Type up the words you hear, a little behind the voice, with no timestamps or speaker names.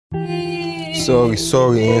Sorry.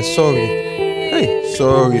 Hey,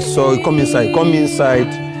 sorry. Come inside. Sorry,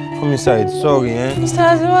 Mr.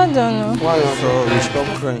 Azu, what done? Sorry,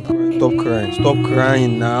 stop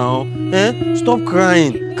crying now. Stop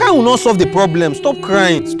crying. Crying will not solve the problem. Stop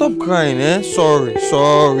crying, Sorry.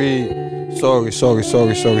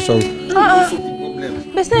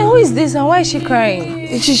 But then, who is this and why is she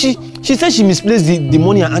crying? She said she misplaced the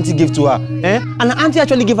money her auntie gave to her. And her auntie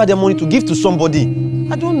actually gave her the money to give to somebody.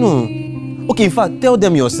 I don't know. Okay, in fact, tell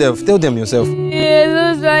them yourself. You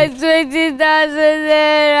lose my 20,000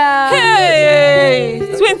 naira. Hey,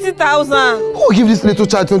 20,000. Who will give this little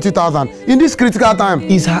child 20,000 in this critical time?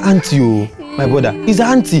 It's her auntie, my brother. It's her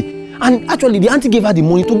auntie. And actually, the auntie gave her the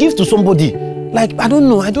money to give to somebody. Like, I don't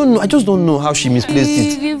know. I just don't know how she misplaced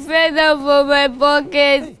it. The feather for my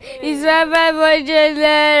pocket is 500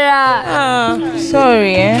 naira.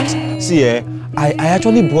 Sorry, See, I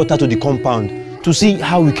actually brought her to the compound to see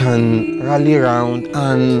how we can rally around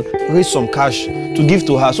and raise some cash to give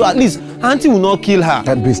to her. So at least auntie will not kill her.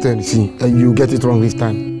 That beast, see, you get it wrong this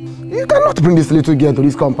time. You cannot bring this little girl to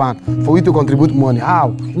this compound for you to contribute money. How?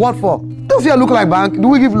 What for? Don't you look like bank? Do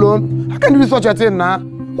we give loan? How can you do such a thing now?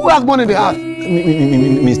 Who has money in the house?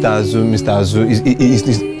 Mr. Azu, it's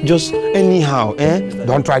just anyhow,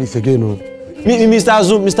 Don't try this again, no. Mr.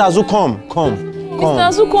 Azu, come. Mr.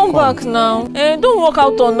 Azu, come back now. Don't walk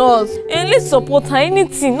out on us. Let's support her.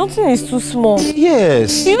 Anything. Nothing is too small.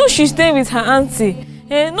 Yes. You know she's staying with her auntie,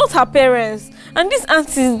 not her parents. And these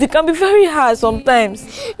aunties, they can be very hard sometimes.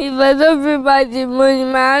 If I don't bring back the money,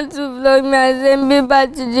 my aunt will flog me and send me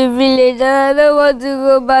back to the village. And I don't want to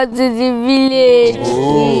go back to the village.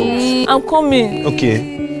 Oh. I'm coming.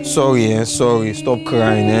 Okay. Sorry, Stop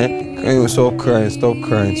crying, Stop crying.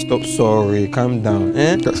 Stop, sorry. Calm down,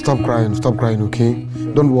 Stop crying, okay?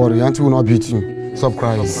 Don't worry, auntie will not beat you. Stop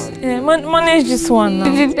crying. Manage this one now.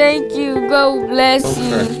 Thank you. God bless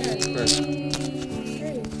you.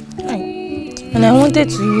 And I wanted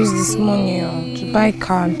to use this money to buy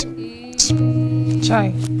card.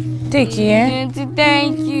 Chai, take it,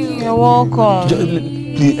 Thank you. You're welcome.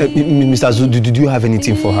 Please, Mr. Azu, do you have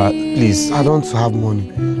anything for her, please? I don't have money.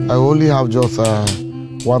 I only have just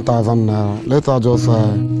 1,000 naira. Let her just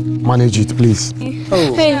manage it, please.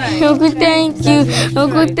 Oh. Hey, Uncle, thank you.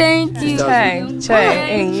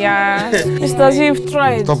 Chai, yeah. Mr. Azu, you've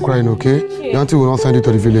tried. Stop crying, okay? The auntie will not send you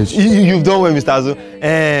to the village. You've done well, Mr. Azu.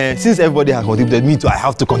 Since everybody has contributed, me too, I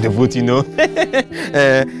have to contribute, you know.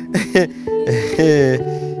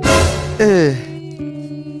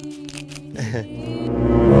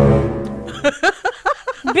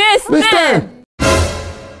 Best.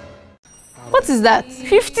 What is that?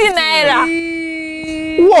 50 naira.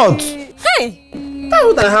 What? Hey! That's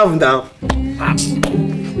what I have now.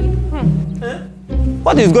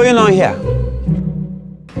 What is going on here?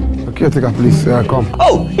 Okay, Caretaker, please, come.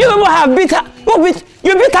 Oh, you people have beat her.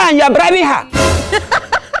 You beat her and you are bribing her.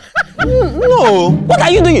 No. What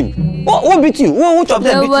are you doing? What beat you? Which of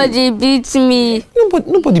them Nobody beat me.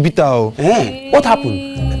 Nobody beat her. What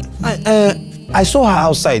happened? I saw her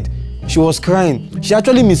outside. She was crying. She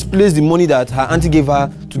actually misplaced the money that her auntie gave her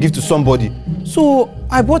to give to somebody. So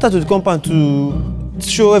I brought her to the compound to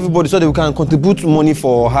show everybody so that we can contribute money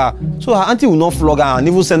for her. So her auntie will not flog her and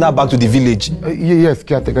even send her back to the village. Yes,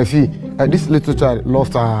 Caretaker. See, this little child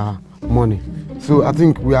lost her money. So I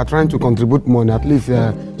think we are trying to contribute money. At least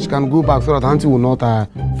she can go back so that auntie will not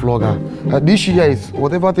flog her. This year is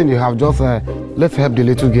whatever thing you have, just let's help the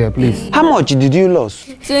little girl, please. How much did you lose?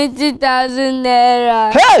 20,000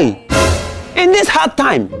 naira. Hey! In this hard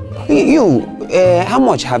time, how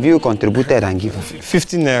much have you contributed and given?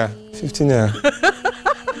 15 naira. 15 naira.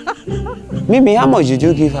 Mimi, how much did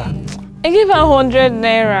you give her? I gave her 100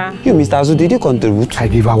 naira. You, Mr. Azu, did you contribute? I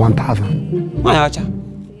gave her 1,000. I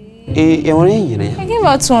gave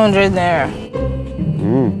her 200 naira.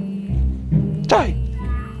 Try.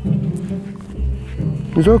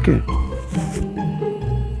 It's okay.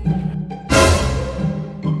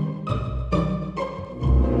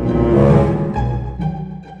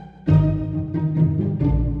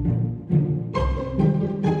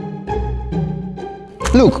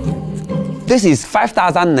 Look, this is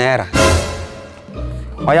 5,000 naira.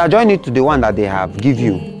 Or you join it to the one that they have give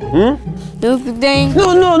you. Look, thank you.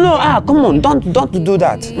 No. Come on, don't do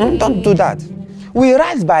that. Don't do that. We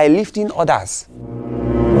rise by lifting others.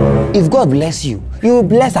 If God bless you, you will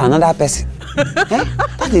bless another person.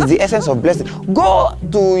 That is the essence of blessing. Go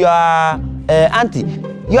to your auntie.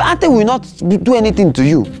 Your auntie will not do anything to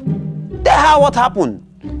you. Tell her what happened.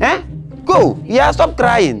 Go. Yeah, stop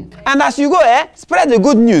crying. And as you go, spread the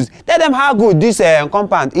good news. Tell them how good this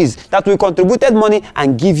compound is, that we contributed money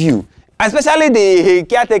and give you. especially the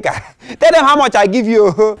caretaker. Tell them how much I give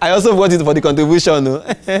you. I also bought it for the contribution. No?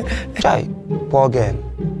 Chai, poor girl.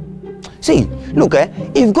 See, look,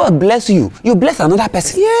 if God bless you, you bless another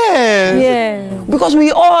person. Yes. Yeah. Because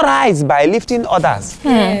we all rise by lifting others.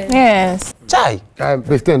 Yes. Chai.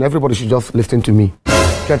 Listen, everybody should just listen to me.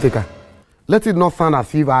 Caretaker, let it not sound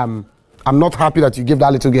as if I'm not happy that you gave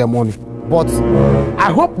that little girl money. But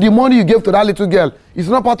I hope the money you gave to that little girl is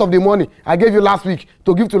not part of the money I gave you last week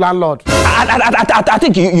to give to landlord. I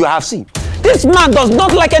think you have seen. This man does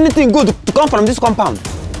not like anything good to come from this compound.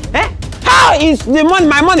 How is the money,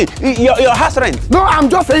 my money, your house rent? No, I'm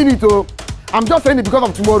just saying it, oh. I'm just saying it because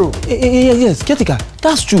of tomorrow. Yes, Caretaker,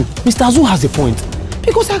 that's true. Mr. Azu has a point.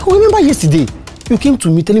 Because I can remember yesterday, you came to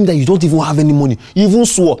me telling me that you don't even have any money. You even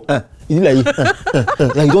swore. That you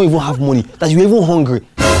don't even have money, that you're even hungry.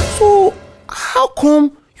 So, how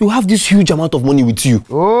come you have this huge amount of money with you?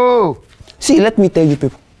 Oh. See, let me tell you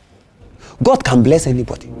people, God can bless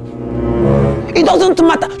anybody. It doesn't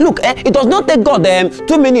matter. Look, it does not take God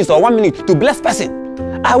 2 minutes or 1 minute to bless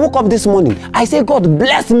person. I woke up this morning, I say, God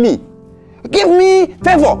bless me. Give me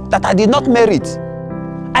favor that I did not merit.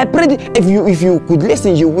 I prayed, if you could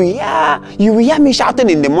listen, you will hear me shouting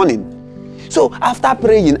in the morning. So after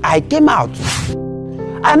praying, I came out.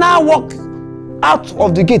 And I walked out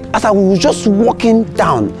of the gate as I was just walking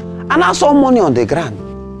down. And I saw money on the ground.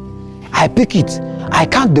 I pick it. I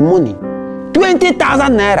count the money.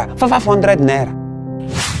 20,000 naira, 500 naira.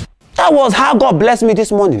 That was how God blessed me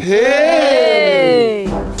this morning. Hey!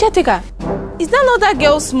 Caretaker, is that not that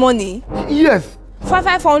girl's money? Yes.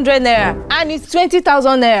 500 naira and it's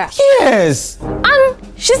 20,000 naira. Yes. And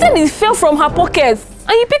she said it fell from her pocket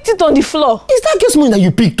and you picked it on the floor. Is that girl's money that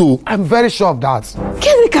you picked, oh? I'm very sure of that.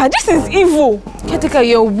 Caretaker, this is evil. Caretaker,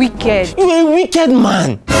 you're wicked. You're a wicked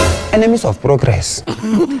man. Enemies of progress.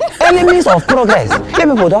 Enemies of progress. You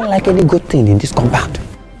people don't like any good thing in this compound.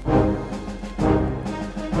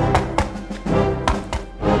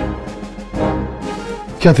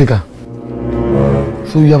 Caretaker,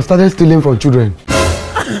 so you have started stealing from children?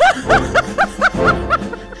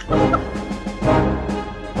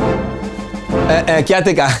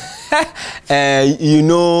 Caretaker, you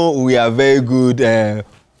know we are very good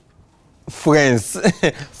friends.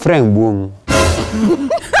 Friend boom.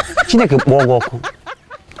 Chineke kpọgọkụ.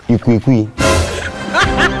 Ikwi.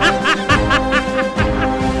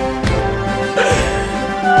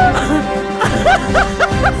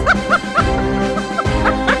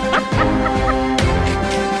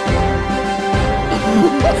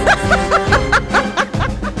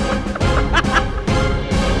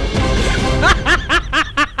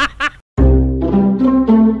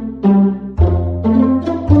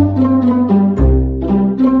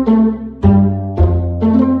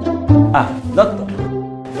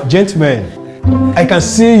 Gentlemen, I can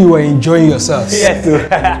see you are enjoying yourselves. Yes, sir.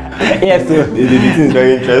 Yes, sir. The meeting is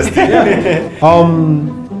very interesting.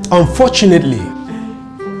 Unfortunately,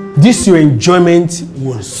 this your enjoyment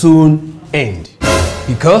will soon end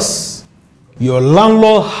because your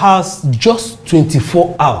landlord has just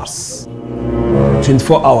 24 hours.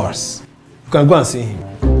 24 hours. You can go and see him.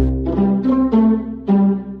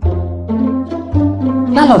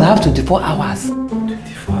 Landlord have 24 hours.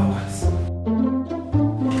 24 hours.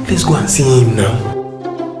 Let's go and see him now.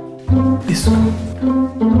 Let's go.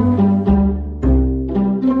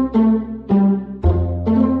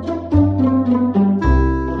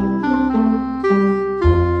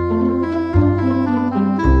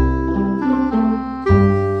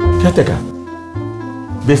 Caretaker,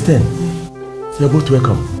 Besten, you're both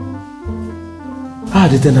welcome. How are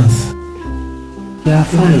the tenants? Yeah,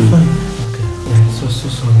 fine. Okay. So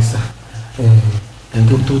sorry, sir. And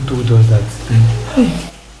doctor told us that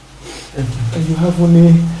you have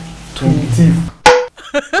only 20.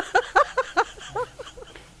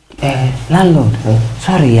 Landlord,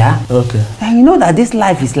 sorry, yeah? Okay. You know that this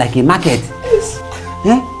life is like a market. Yes.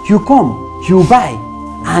 You come, you buy,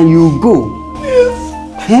 and you go.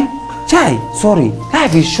 Yes. Chai, sorry,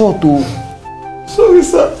 life is short too. Sorry,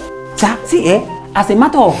 sir. Sir, see, as a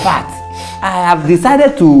matter of fact, I have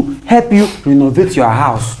decided to help you renovate your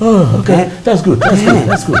house. Oh, okay. That's good.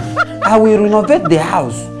 That's good. I will renovate the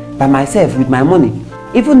house by myself with my money,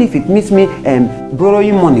 even if it means me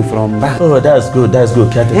borrowing money from bank. Oh, that's good,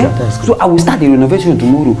 Caretaker. That's good. So I will start the renovation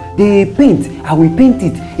tomorrow. The paint, I will paint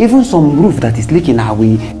it. Even some roof that is leaking, I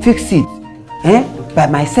will fix it. By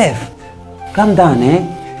myself. Calm down,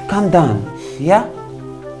 Calm down. Yeah?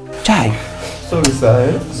 Chai. Sorry,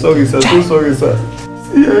 sir. Sorry, sir. Chai. So sorry, sir.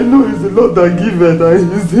 See, I know it's the Lord that give it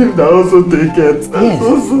and it's him that also take it. Yes,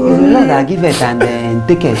 So it's the Lord that give it and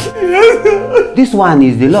take it. Yes. This one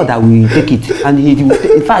is the Lord that will take it. And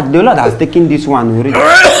in fact, the Lord has taken this one already.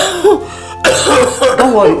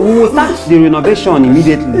 Don't worry, we will start the renovation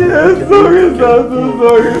immediately. Yes, sorry, sir. So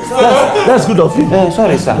sorry. That's good of you.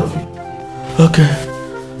 Sorry, sir. Okay.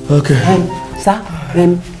 Sir,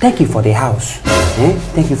 thank you for the house.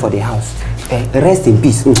 Thank you for the house. Rest in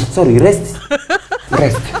peace. Sorry, rest.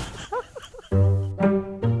 Rest.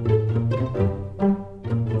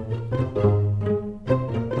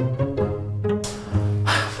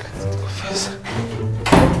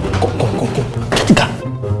 Caretaker,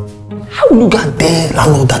 how will you get there,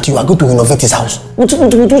 landlord, that you are going to renovate this house? Which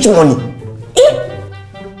money?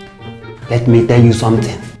 Let me tell you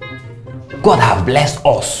something. God have blessed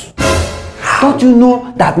us. Don't you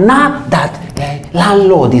know that now that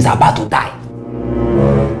landlord is about to die,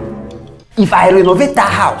 if I renovate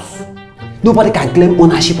that house, nobody can claim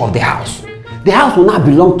ownership of the house. The house will not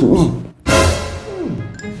belong to me.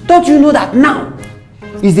 Don't you know that now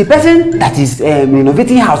is the person that is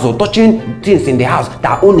renovating house or touching things in the house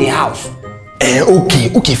that own a house?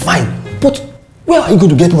 Okay, fine. But where are you going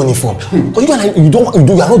to get money from? Because you are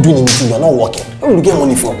not doing anything, you are not working. Where will you get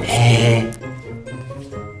money from?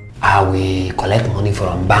 I will collect money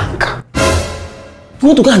from bank. You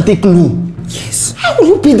want to go and take loan? Yes. How will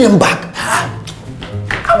you pay them back?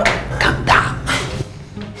 Calm down.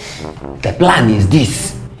 The plan is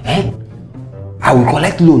this. I will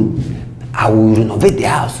collect loan. I will renovate the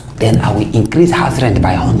house. Then I will increase house rent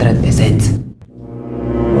by 100%.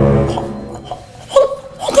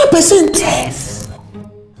 100%? Yes.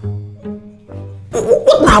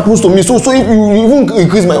 What happens to me? So if you even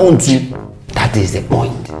increase my own too? That is the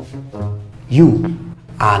point. You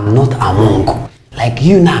are not a monk. Like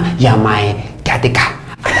you now, you are my caretaker.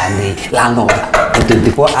 And I'm the landlord in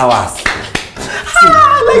 24 hours.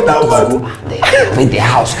 Like that one. Renovate the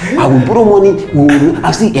house. I will borrow money.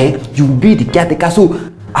 I see, you will be the caretaker.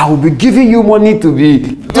 So I will be giving you money to be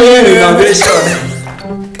doing renovation.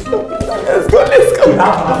 Let's go.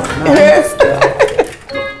 Yes.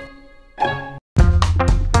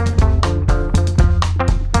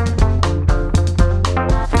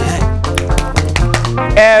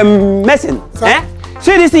 Mason,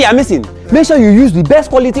 see this thing you're missing. Make sure you use the best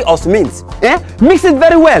quality of cement. Mix it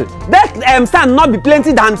very well. That sand not be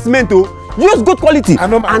plenty than cement. Use good quality.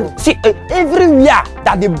 And see, everywhere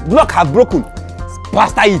that the block has broken,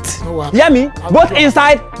 plaster it. Hear me? Both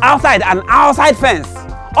inside, outside, and outside fence.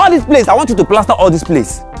 All this place, I want you to plaster all this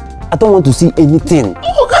place. I don't want to see anything.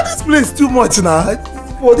 Oh, God, this place too much now.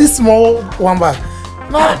 For this small one bag.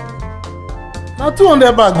 Now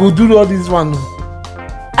 200 bag will do all this one.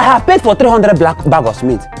 I have paid for 300 bag of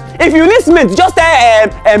cement. If you need cement, just tell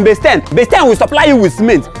Besten. Besten will supply you with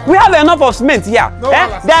cement. We have enough of cement here.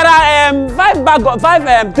 There are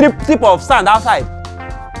 5 trip of sand outside.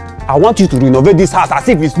 I want you to renovate this house as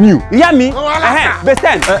if it's new. You hear me?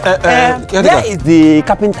 Besten. Where is the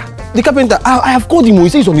carpenter? The carpenter, I have called him. He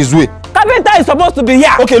says he's on his way. Carpenter is supposed to be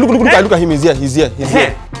here. Okay, look at him. He's here.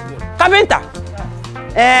 Carpenter.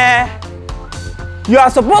 You are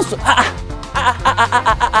supposed to.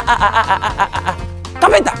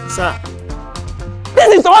 Carpenter. Sir.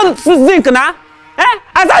 This is old zinc now.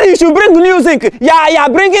 I said you should bring new zinc. Yeah,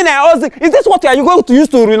 bringing old zinc. Is this what you are going to use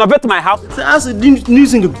to renovate my house? So as the new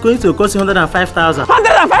zinc is going to cost 105,000.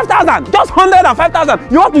 105,000? Just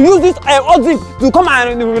 105,000? You want to use this old zinc to come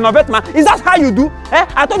and renovate my? Is that how you do?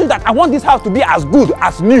 I told you that I want this house to be as good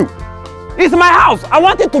as new. It's my house. I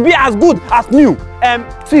want it to be as good as new.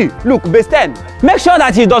 See, look, Besten, make sure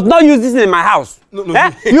that he does not use this in my house. No.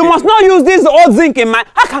 You must not use this old zinc in my.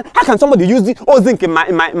 How can somebody use this old zinc in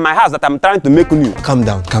my house that I'm trying to make new? Calm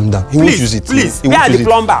down. He won't use it. Please. Where are the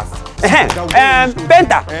plumbers?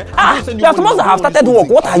 Painter. You are supposed to have started work.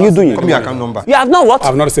 What are you doing? Come here, account number. You have not what? I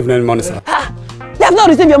have not received any money, sir. You have not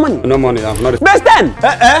received your money? No money. I have not received. Besten!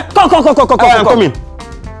 Come. I'm coming.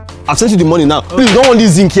 I've sent you the money now. Please, don't want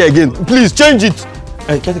this zinc here again. Please, change it.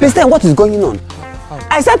 Besten, what is going on?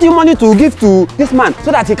 I sent you money to give to this man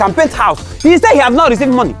so that he can paint house. He said he have not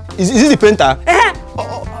received money. Is this the painter? I've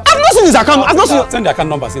not seen his account. I've not seen. Send the account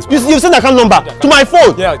number. You've sent the account number to my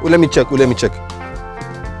phone. Yeah. Let me check.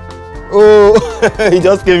 Oh, he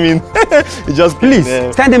just came in. Please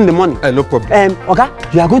send him the money. No problem. Okay,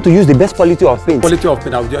 you are going to use the best quality of paint. Quality of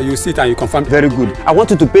paint. You see it and you confirm. Very good. I want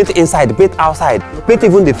you to paint inside, paint outside, paint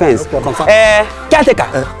even the fence.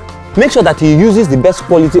 Caretaker, make sure that he uses the best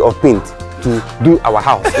quality of paint to do our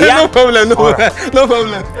house. Yeah? No problem.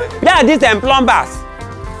 Yeah, these plumbers.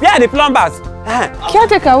 Yeah, the plumbers.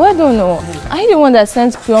 Caretaker, well done. Are you the one that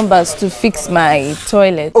sent plumbers to fix my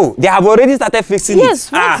toilet? Oh, they have already started fixing it.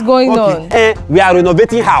 Yes, what's going on? We are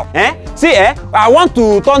renovating house. See, I want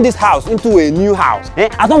to turn this house into a new house.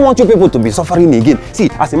 I don't want you people to be suffering again. See,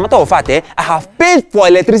 as a matter of fact, I have paid for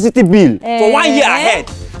electricity bill for 1 year ahead.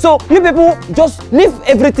 So you people just leave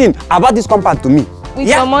everything about this compound to me. With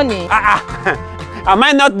your money? Am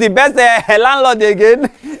I not the best landlord again?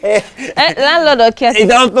 Landlord or caretaker?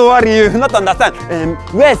 Don't worry, you not understand.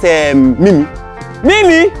 Where's Mimi?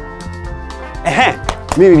 Mimi?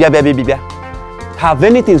 Mimi, baby. Have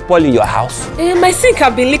anything spoiled in your house? My sink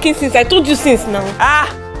have been leaking since I told you since now.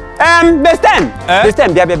 Bestem.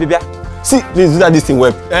 Bestem, baby. See, please do that this thing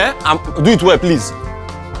well. Do it well, please.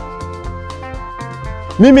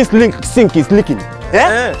 Mimi's sink is leaking.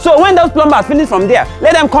 So when those plumbers finish from there,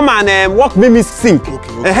 let them come and work Mimi's sink.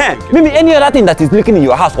 Okay. Mimi, any other thing that is leaking in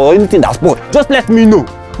your house or anything that's spoiled, just let me know.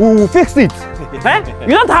 We will fix it.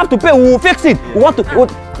 You don't have to pay. We will fix it.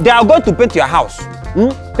 They are going to paint your house.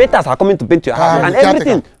 Painters are coming to paint your house and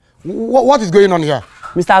everything. What is going on here?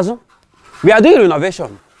 Mr. Azu, we are doing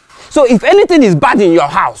renovation. So if anything is bad in your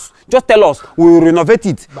house, just tell us, we will renovate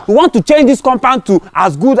it. We want to change this compound to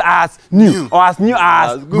as good as new or as new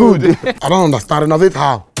as good. I don't understand. Renovate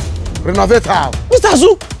how? Renovate how? Mr.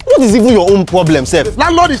 Azu, what is even your own problem, sir?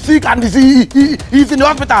 Landlord is sick and he's in the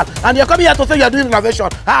hospital and you're coming here to say you're doing renovation.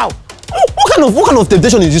 How? What kind of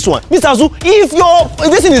temptation is this one? Mr. Azu, if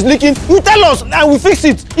this thing is leaking, you tell us and we fix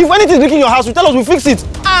it. If anything is leaking in your house, you tell us we fix it.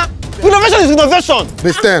 Renovation is renovation.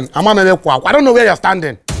 Listen, I don't know where you're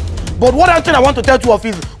standing. But what other thing I want to tell you of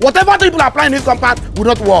is, whatever people apply in this compound will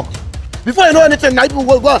not work. Before you know anything, now people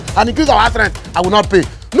will go and increase our house rent. I will not pay.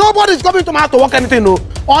 Nobody is coming to my house to work anything, no.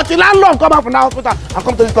 Until landlord come out from the hospital and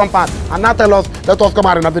come to this compound and now tell us, let us come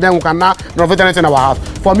out and renovate, then we can now renovate anything in our house.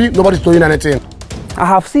 For me, nobody's doing anything. I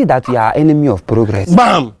have seen that you are enemy of progress.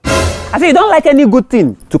 Bam! I say you don't like any good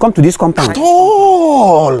thing to come to this compound. At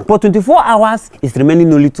all! For 24 hours, it's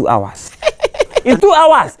remaining only 2 hours. In 2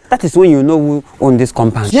 hours, that is when you know who owns this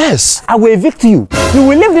compound. Yes. I will evict you. You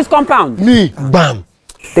will leave this compound. Me. Bam.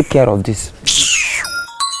 Take care of this.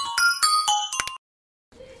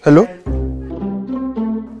 Hello?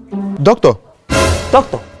 Doctor?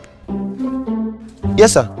 Doctor?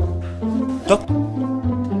 Yes, sir. Doctor?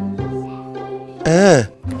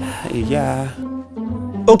 Yeah.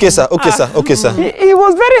 Okay, sir. Okay, sir. Okay, sir. He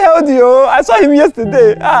was very healthy. Oh. I saw him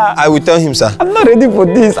yesterday. I will tell him, sir. I'm not ready for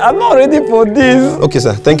this. I'm not ready for this. Okay,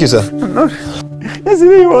 sir. Thank you, sir.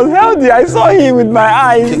 Yesterday he was healthy. I saw him with my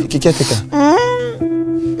eyes. Caretaker.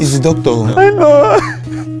 He's the doctor. I know.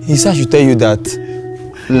 He said I should tell you that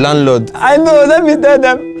landlord. I know. Let me tell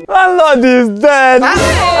them. Landlord is dead.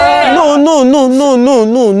 No.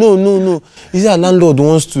 He said landlord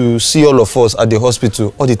wants to see all of us at the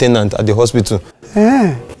hospital, all the tenants at the hospital.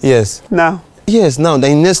 Yes. Now? Yes, now.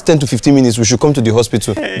 Then in the next 10 to 15 minutes, we should come to the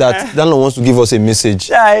hospital. That landlord wants to give us a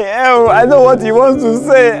message. I know what he wants to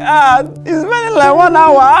say. It's been like 1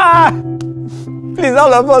 hour. Please,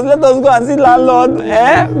 all of us, let us go and see landlord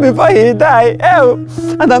before he die.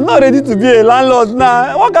 And I'm not ready to be a landlord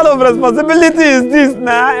now. What kind of responsibility is this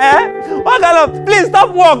now? What kind of... Please,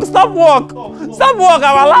 stop work. Stop work. Stop work.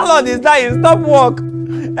 Our landlord is dying. Stop work.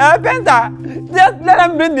 Painter, just let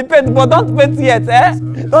them bring the paint, but don't paint yet.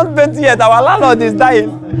 Don't paint yet. Our landlord is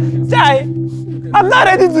dying. Chai, I'm not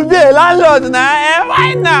ready to be a landlord now.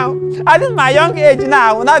 Why now? At this my young age now,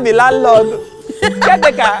 I will not be landlord.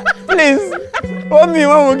 Caretaker, please. Hold me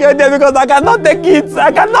when we get there because I cannot take it.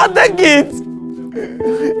 I cannot take it.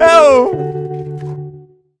 Oh.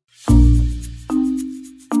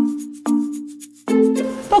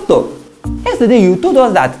 Doctor, yesterday you told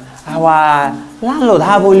us that our landlord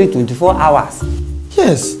have only 24 hours.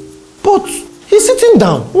 Yes, but he's sitting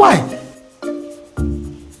down. Why?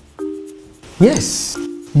 Yes.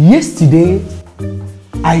 Yesterday,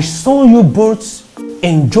 I saw you both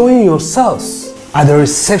enjoying yourselves at the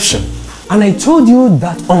reception. And I told you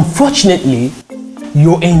that unfortunately,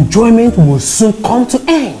 your enjoyment will soon come to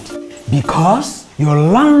end because your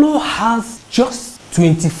landlord has just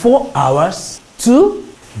 24 hours to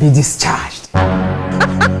be discharged.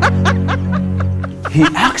 He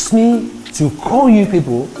asked me to call you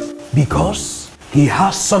people because he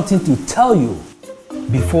has something to tell you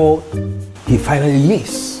before he finally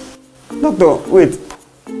leaves. Doctor, wait.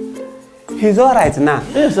 He's all right now.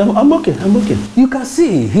 Yes, I'm okay. I'm okay. You can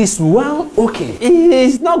see he's well okay.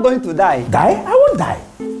 He's not going to die. Die? I won't die.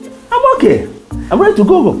 I'm okay. I'm ready to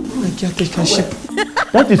go home.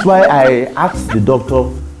 That is why I asked the doctor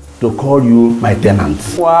to call you my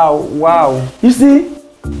tenants. Wow. You see,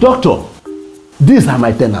 doctor, these are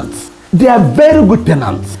my tenants. They are very good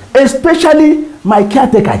tenants, especially my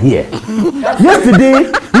caretaker here.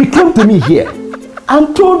 Yesterday, he came to me here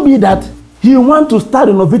and told me that he wants to start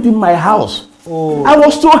renovating my house. Oh. I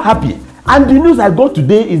was so happy. And the news I got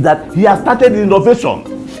today is that he has started renovation.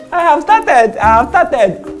 I have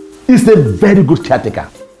started. He's a very good caretaker.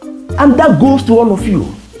 And that goes to all of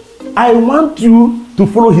you. I want you to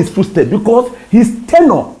follow his footsteps because his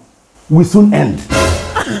tenure will soon end.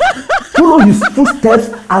 Follow his footsteps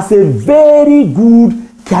as a very good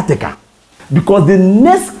caretaker. Because the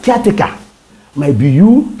next caretaker might be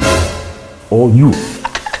you or you.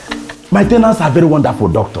 My tenants are very wonderful,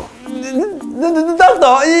 doctor.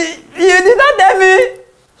 Doctor, you did not tell me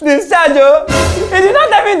discharge. You did not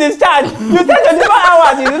tell me discharge. You said 24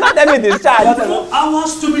 hours. You did not tell me discharge. 24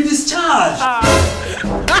 hours to be discharged.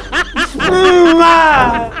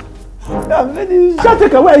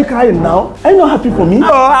 Caretaker, why are you crying now? Are you not happy for me?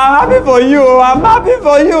 Oh, I'm happy for you. I'm happy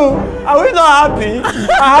for you. Are we not happy?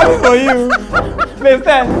 I'm happy for you.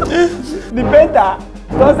 Mister, the painter.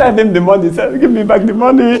 Don't send him the money, sir. Give me back the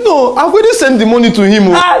money. No, I've already sent the money to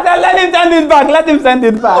him. Ah, sir, let him send it back. Let him send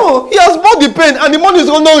it back. No, he has bought the pen and the money is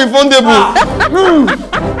non-refundable.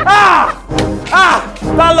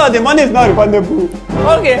 Landlord, the money is not refundable.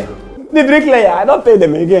 Okay. The bricklayer, I don't pay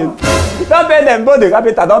them again. Don't pay them, both the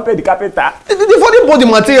carpenter, don't pay the carpenter. They've already bought the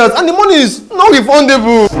materials and the money is not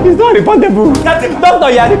refundable. It's not refundable.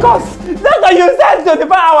 Doctor, you are the cause. Doctor, you said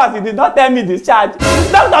 24 hours, you did not tell me discharge.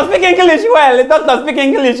 Doctor, speak English well. Doctor, speak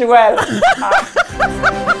English well.